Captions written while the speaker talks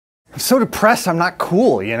so depressed I'm not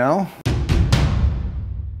cool, you know?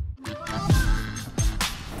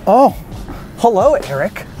 Oh, hello,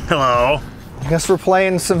 Eric. Hello. I guess we're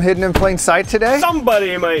playing some hidden in plain sight today?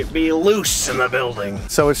 Somebody might be loose in the building.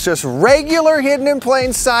 So it's just regular hidden in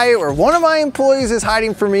plain sight where one of my employees is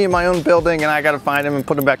hiding from me in my own building and I gotta find him and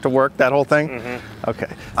put him back to work, that whole thing? Mm-hmm.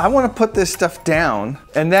 Okay. I wanna put this stuff down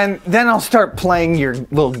and then I'll start playing your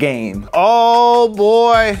little game. Oh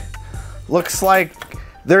boy, looks like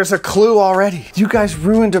there's a clue already. You guys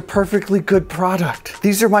ruined a perfectly good product.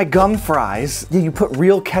 These are my gum fries. Yeah, you put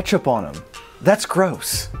real ketchup on them. That's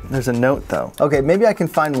gross. There's a note though. Okay, maybe I can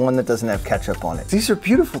find one that doesn't have ketchup on it. These are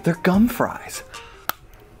beautiful, they're gum fries.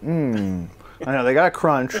 Mmm, I know, they got a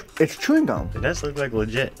crunch. It's chewing gum. It does look like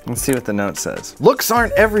legit. Let's see what the note says. Looks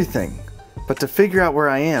aren't everything, but to figure out where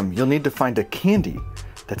I am, you'll need to find a candy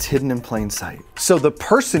that's hidden in plain sight. So the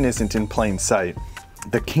person isn't in plain sight,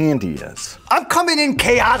 the candy is. I'm coming in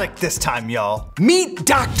chaotic this time, y'all. Meet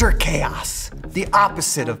Dr. Chaos, the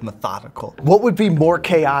opposite of methodical. What would be more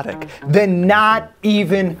chaotic than not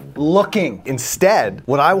even looking? Instead,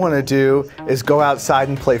 what I want to do is go outside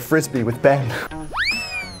and play Frisbee with Ben.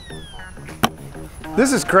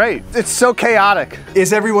 This is great. It's so chaotic.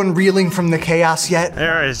 Is everyone reeling from the chaos yet?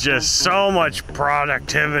 There is just so much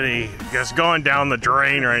productivity just going down the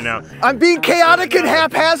drain right now. I'm being chaotic and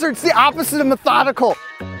haphazard. It's the opposite of methodical.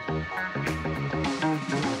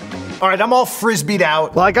 All right, I'm all frisbeed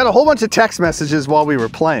out. Well, I got a whole bunch of text messages while we were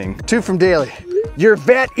playing. 2 from Daly. Your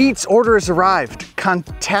vet eats order has arrived.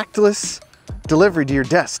 Contactless delivery to your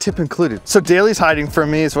desk, tip included. So Daly's hiding from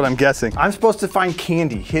me is what I'm guessing. I'm supposed to find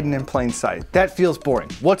candy hidden in plain sight. That feels boring.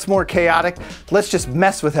 What's more chaotic? Let's just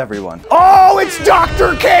mess with everyone. Oh, it's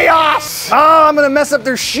Dr. Chaos! Oh, I'm gonna mess up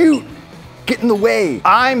their shoot. Get in the way.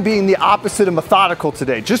 I'm being the opposite of methodical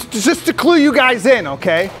today. Just to clue you guys in,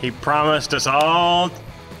 okay? He promised us all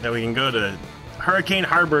that we can go to Hurricane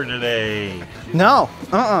Harbor today. No,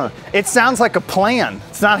 It sounds like a plan.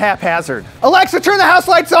 It's not haphazard. Alexa, turn the house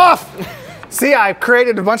lights off! See, I've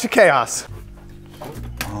created a bunch of chaos.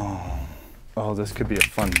 Oh, this could be a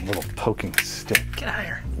fun little poking stick. Get out of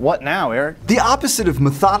here. What now, Eric? The opposite of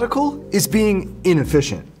methodical is being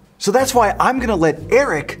inefficient. So that's why I'm gonna let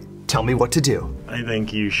Eric tell me what to do. I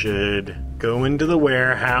think you should go into the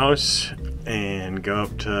warehouse and go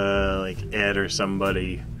up to like Ed or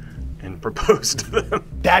somebody and propose to them.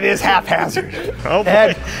 That is haphazard. Oh boy.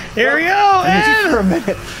 Ed, here we go, I need you Ed. for a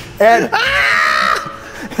minute. Ed,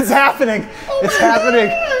 it's happening. It's happening.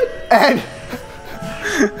 Ed,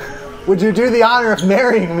 would you do the honor of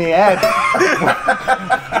marrying me, Ed?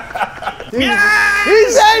 Yes! He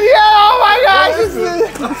said, yeah, oh my gosh,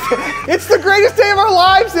 it's the greatest day of our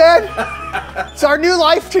lives, Ed. It's our new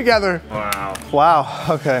life together. Wow. Wow,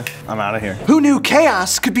 okay, I'm out of here. Who knew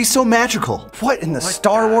chaos could be so magical? What in the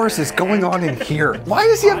Star Wars is going on in here? Why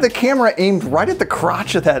does he have the camera aimed right at the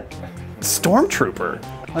crotch of that stormtrooper?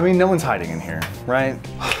 I mean, no one's hiding in here, right?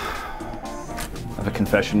 I have a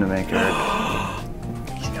confession to make, Eric.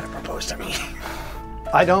 He's gonna propose to me.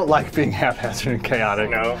 I don't like being haphazard and chaotic.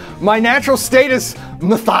 No. My natural state is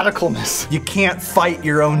methodicalness. You can't fight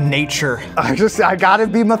your own nature. I gotta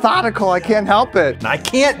be methodical, I can't help it. And I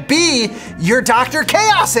can't be your Dr.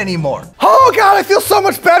 Chaos anymore. Oh God, I feel so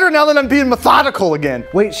much better now that I'm being methodical again.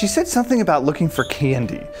 Wait, she said something about looking for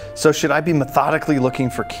candy. So should I be methodically looking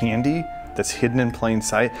for candy that's hidden in plain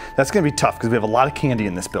sight? That's gonna be tough because we have a lot of candy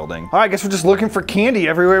in this building. All right, I guess we're just looking for candy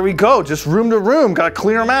everywhere we go, just room to room, gotta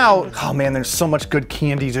clear them out. Oh man, there's so much good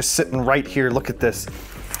candy just sitting right here. Look at this,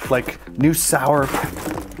 like new sour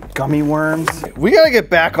gummy worms. We gotta get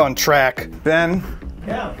back on track. Ben?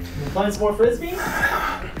 Yeah, you playing some more Frisbee?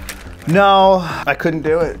 No, I couldn't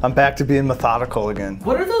do it. I'm back to being methodical again.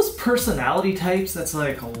 What are those personality types that's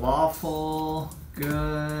like lawful,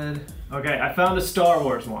 good? Okay, I found a Star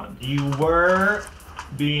Wars one. You were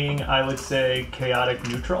being, I would say, chaotic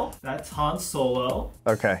neutral. That's Han Solo.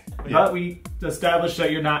 Okay. But we established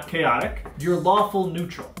that you're not chaotic. You're lawful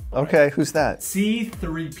neutral. Okay, who's that?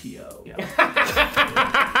 C-3PO. Yeah.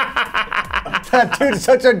 That dude's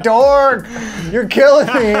such a dork. You're killing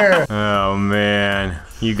me here. Oh man,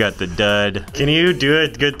 you got the dud. Can you do a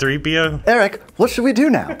good 3PO? Eric, what should we do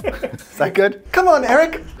now? Is that good? Come on,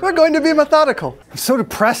 Eric. We're going to be methodical. I'm so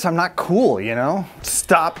depressed, I'm not cool, you know?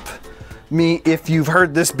 Stop me if you've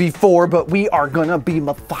heard this before, but we are gonna be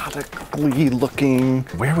methodically looking.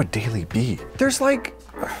 Where would Daly be? There's like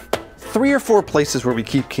 3 or 4 places where we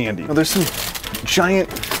keep candy. There's some giant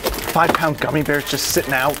 5-pound gummy bears just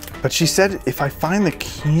sitting out. But she said if I find the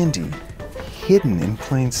candy hidden in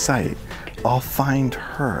plain sight, I'll find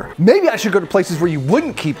her. Maybe I should go to places where you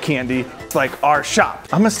wouldn't keep candy, like our shop.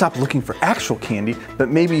 I'm gonna stop looking for actual candy, but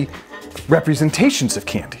maybe representations of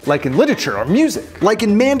candy, like in literature or music. Like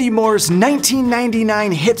in Mandy Moore's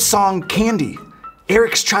 1999 hit song, Candy,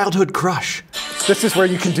 Eric's childhood crush. This is where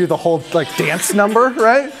you can do the whole like dance number,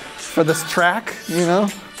 right? For this track, you know?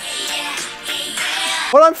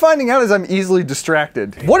 What I'm finding out is I'm easily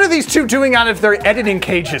distracted. What are these two doing out of their editing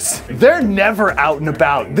cages? They're never out and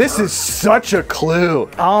about. This is such a clue.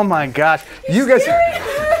 Oh my gosh. You guys.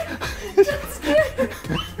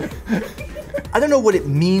 I don't know what it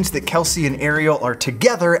means that Kelsey and Ariel are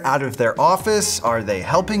together out of their office. Are they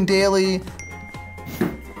helping Daly?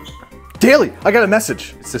 Daly, I got a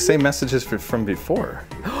message. It's the same message as from before.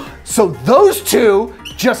 So those two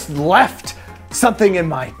just left something in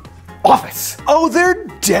my office. Oh, they're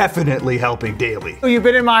definitely helping Daly. Oh, you've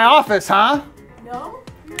been in my office, huh? No,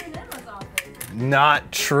 you're in Emma's office.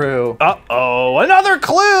 Not true. Uh-oh, another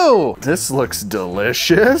clue! This looks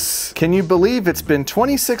delicious. Can you believe it's been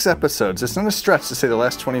 26 episodes? It's not a stretch to say the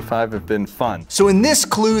last 25 have been fun. So in this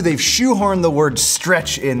clue, they've shoehorned the word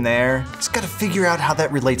stretch in there. Just gotta figure out how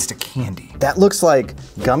that relates to candy. That looks like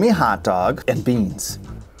gummy hot dog and beans.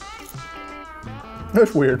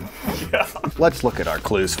 That's weird. Yeah. Let's look at our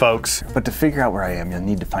clues, folks. But to figure out where I am, you'll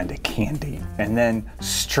need to find a candy and then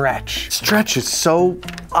stretch. Stretch is so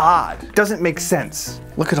odd. Doesn't make sense.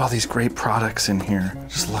 Look at all these great products in here.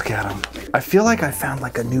 Just look at them. I feel like I found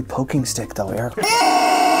like a new poking stick though, Eric. Give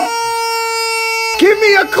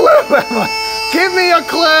me a clue, Emma. Give me a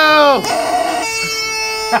clue.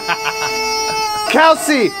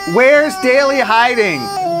 Kelsey, where's Daly hiding?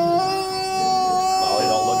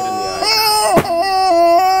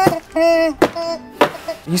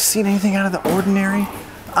 You seen anything out of the ordinary?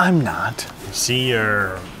 I'm not. See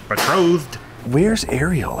your betrothed? Where's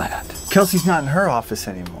Ariel at? Kelsey's not in her office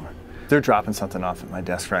anymore. They're dropping something off at my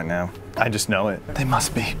desk right now. I just know it. They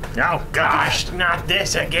must be. Oh gosh, not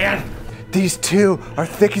this again. These two are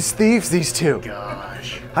thick as thieves, these two.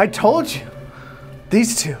 Gosh. I told you.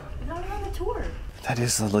 These two. Not on the tour. That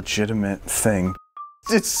is a legitimate thing.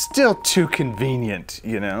 It's still too convenient,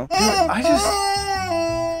 you know?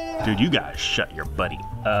 Dude, you guys shut your buddy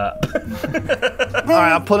up. All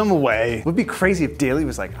right, I'll put him away. It would be crazy if Daly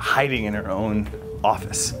was like hiding in her own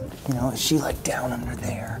office. You know, is she like down under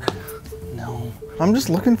there? No. I'm just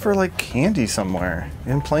looking for like candy somewhere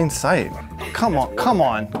in plain sight. Come on, come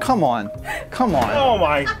on, come on, come on. Oh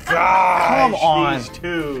my gosh, Come on. these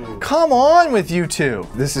two. Come on with you two.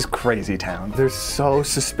 This is crazy town. They're so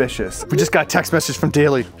suspicious. We just got a text message from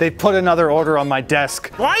Daly. They put another order on my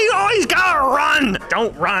desk. Why you always gotta run?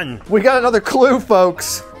 Don't run. We got another clue,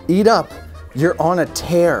 folks. Eat up. You're on a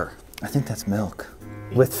tear. I think that's milk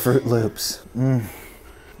with Fruit Loops.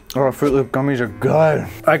 Oh, Fruit Loop gummies are good.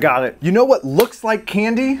 I got it. You know what looks like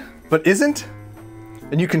candy, but isn't?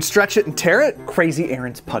 And you can stretch it and tear it? Crazy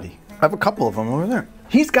Aaron's putty. I have a couple of them over there.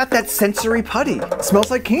 He's got that sensory putty. It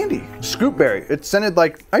smells like candy. Scoopberry. It's scented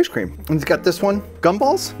like ice cream. And he's got this one,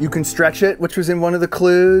 gumballs. You can stretch it, which was in one of the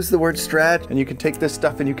clues, the word stretch. And you can take this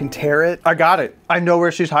stuff and you can tear it. I got it. I know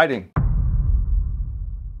where she's hiding.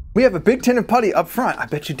 We have a big tin of putty up front. I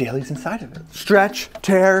bet you Daly's inside of it. Stretch,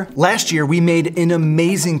 tear. Last year, we made an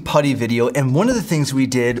amazing putty video, and one of the things we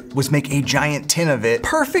did was make a giant tin of it,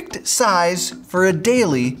 perfect size for a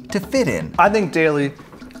Daly to fit in. I think Daly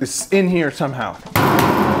is in here somehow.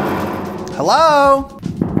 Hello?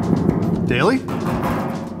 Daly?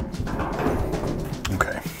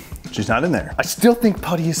 Okay, she's not in there. I still think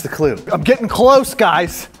putty is the clue. I'm getting close,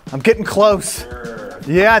 guys. I'm getting close.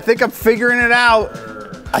 Yeah, I think I'm figuring it out.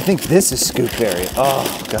 I think this is Scoopberry.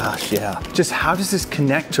 Oh gosh, yeah. Just how does this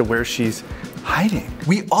connect to where she's hiding?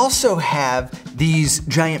 We also have these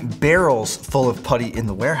giant barrels full of putty in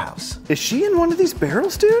the warehouse. Is she in one of these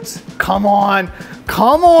barrels, dudes? Come on,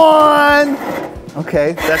 come on.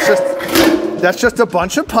 Okay, that's just a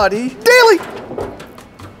bunch of putty. Daly!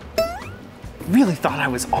 Really thought I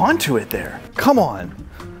was onto it there. Come on,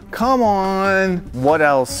 come on. What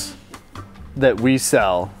else that we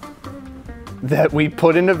sell that we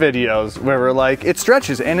put into videos where we're like, it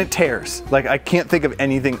stretches and it tears? Like, I can't think of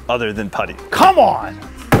anything other than putty. Come on!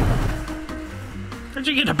 Where'd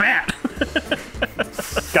you get a bat?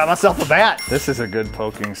 Got myself a bat. This is a good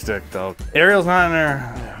poking stick though. Ariel's not in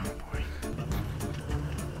there.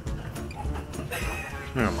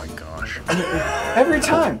 Oh my gosh. Every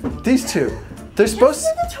time, these two. They're supposed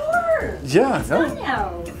to. The tour. Yeah, It's no. done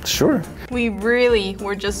now. Sure. We really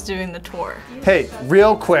were just doing the tour. Hey,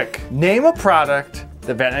 real quick, name a product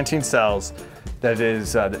that Vat19 sells that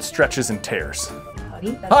is that stretches and tears.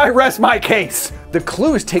 Putty. I rest my case. The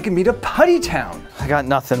clue is taking me to Putty Town. I got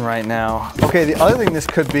nothing right now. Okay, the other thing this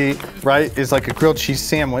could be, right, is like a grilled cheese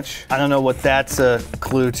sandwich. I don't know what that's a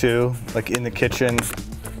clue to, like in the kitchen.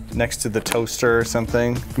 next to the toaster or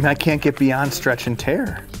something. I mean, I can't get beyond stretch and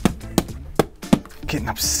tear. Getting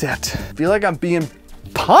upset. I feel like I'm being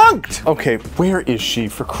punked. Okay, where is she,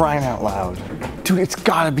 for crying out loud? Dude, it's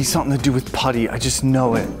gotta be something to do with putty. I just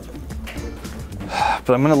know it.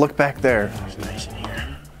 But I'm gonna look back there. It's nice in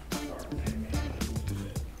here.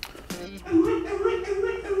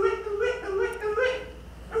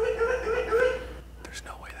 There's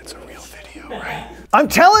no way that's a real video, right? I'm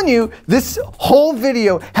telling you, this whole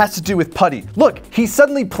video has to do with putty. Look, he's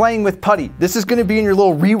suddenly playing with putty. This is gonna be in your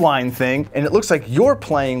little rewind thing, and it looks like you're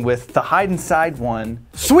playing with the hide inside one.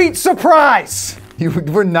 Sweet surprise! You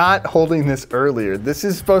were not holding this earlier. This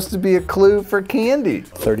is supposed to be a clue for candy.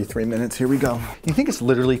 33 minutes, here we go. You think it's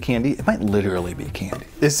literally candy? It might literally be candy.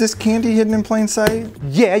 Is this candy hidden in plain sight?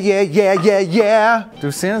 Yeah, yeah, yeah, yeah, yeah.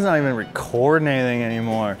 Dude, Santa's not even recording anything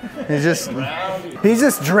anymore. He's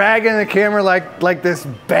just dragging the camera like this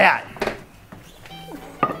bat.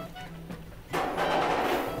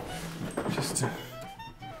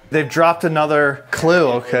 They've dropped another clue,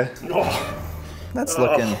 okay. That's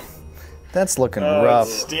looking rough.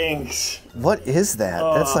 It stinks. What is that?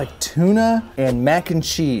 That's like tuna and mac and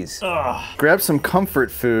cheese. Grab some comfort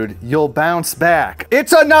food, you'll bounce back.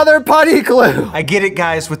 It's another putty clue! I get it,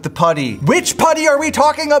 guys, with the putty. Which putty are we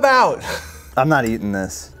talking about? I'm not eating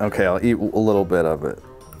this. Okay, I'll eat a little bit of it.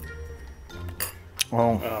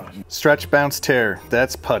 Oh, stretch, bounce, tear.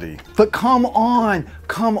 That's putty. But come on.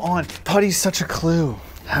 Putty's such a clue.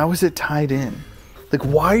 How is it tied in? Like,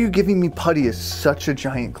 why are you giving me putty as such a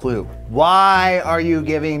giant clue? Why are you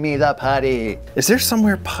giving me the putty? Is there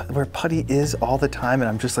somewhere where putty is all the time and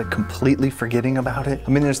I'm just like completely forgetting about it? I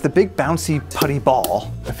mean, there's the big bouncy putty ball.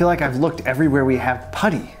 I feel like I've looked everywhere we have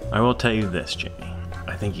putty. I will tell you this, Jamie.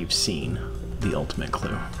 I think you've seen the ultimate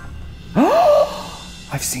clue.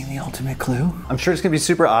 I've seen the ultimate clue. I'm sure it's gonna be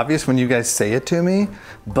super obvious when you guys say it to me,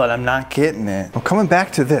 but I'm not getting it. I'm coming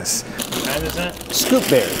back to this. What kind is that?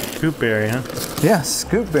 Scoopberry. Scoopberry, huh? Yeah,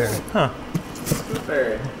 scoopberry. Huh.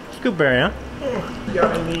 Scoopberry, huh? You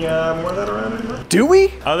got any more of that around anymore? Do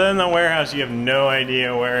we? Other than the warehouse, you have no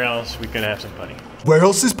idea where else we could have some putty. Where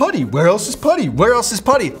else is putty? Where else is putty? Where else is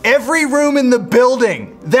putty? Every room in the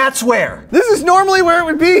building. That's where. This is normally where it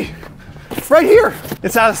would be. Right here.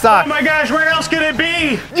 It's out of stock. Oh my gosh, where else could it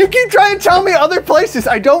be? You keep trying to tell me other places.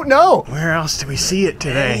 I don't know. Where else do we see it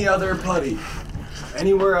today? Any other putty?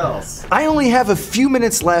 Anywhere else? I only have a few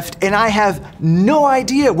minutes left and I have no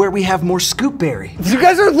idea where we have more scoopberry. You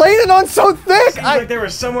guys are laying it on so thick. Seems like there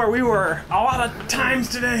was somewhere we were a lot of times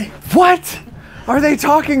today. What are they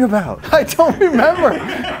talking about? I don't remember.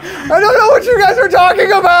 I don't know what you guys are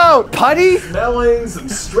talking about. Putty? Smelling, some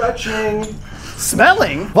stretching.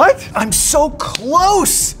 Smelling? What? I'm so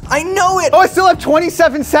close. I know it. Oh, I still have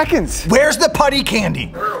 27 seconds. Where's the putty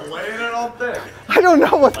candy? We're laying it all thick. I don't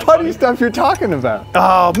know what putty stuff you're talking about.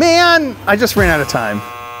 Oh man, I just ran out of time.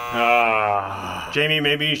 Jamie,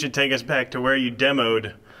 maybe you should take us back to where you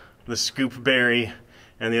demoed the scoopberry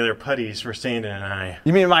and the other putties for Santa and I.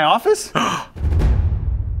 You mean in my office?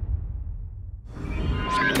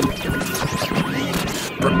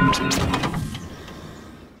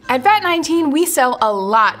 At VAT19, we sell a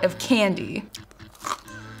lot of candy.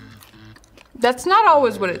 That's not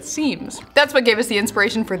always what it seems. That's what gave us the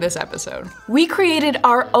inspiration for this episode. We created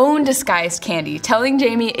our own disguised candy, telling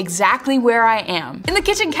Jamie exactly where I am, in the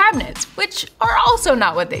kitchen cabinets, which are also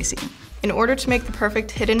not what they seem. In order to make the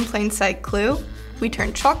perfect hidden plain sight clue, we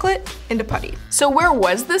turned chocolate into putty. So where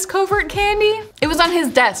was this covert candy? It was on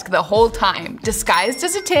his desk the whole time, disguised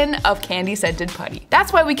as a tin of candy-scented putty.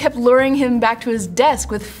 That's why we kept luring him back to his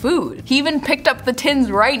desk with food. He even picked up the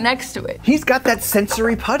tins right next to it. He's got that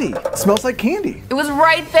sensory putty. It smells like candy. It was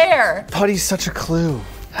right there. Putty's such a clue.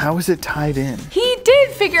 How is it tied in? He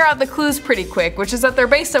did figure out the clues pretty quick, which is that they're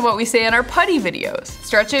based on what we say in our putty videos.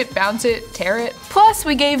 Stretch it, bounce it, tear it. Plus,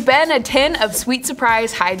 we gave Ben a tin of Sweet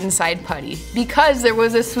Surprise Hide Inside Putty, because there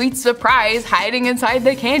was a sweet surprise hiding inside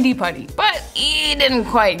the candy putty. But he didn't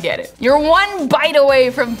quite get it. You're one bite away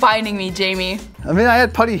from finding me, Jamie. I mean, I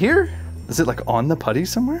had putty here. Is it like on the putty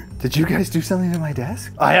somewhere? Did you guys do something to my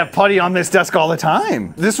desk? I have putty on this desk all the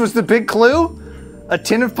time. This was the big clue? A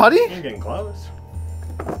tin of putty? You're getting close.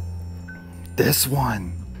 This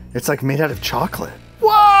one. It's like made out of chocolate.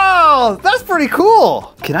 Whoa, that's pretty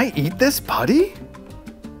cool. Can I eat this putty?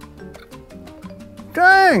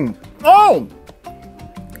 Dang. Oh.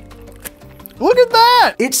 Look at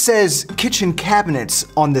that. It says kitchen cabinets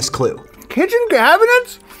on this clue. Kitchen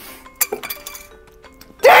cabinets?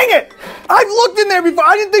 Dang it! I've looked in there before.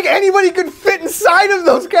 I didn't think anybody could fit inside of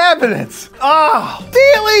those cabinets. Oh,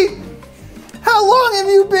 Daly, how long have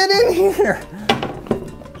you been in here?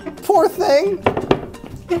 Poor thing.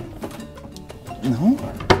 No.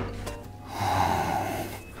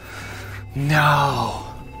 No.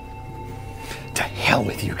 To hell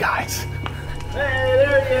with you guys. Hey,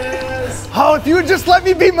 there he is! Oh, if you would just let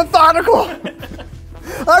me be methodical,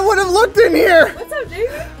 I would have looked in here. What's up,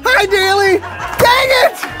 David? Hi, Daly. Dang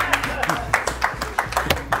it!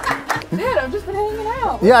 Dad, I've just been hanging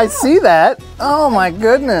out. Yeah, I see that. Oh my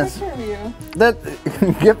goodness. Picture of you. That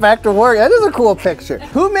get back to work. That is a cool picture.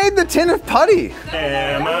 Who made the tin of putty?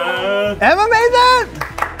 Emma. Emma made that?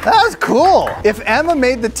 That was cool. If Emma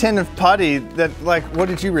made the tin of putty, that like, what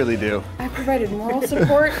did you really do? I provided moral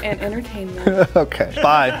support and entertainment. Okay,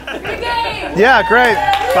 bye. Yeah, great.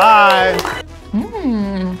 Bye.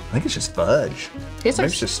 I think it's just fudge. Tastes Maybe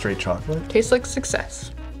like, it's just straight chocolate. tastes like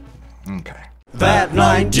success. Okay.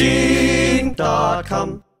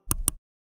 That19.com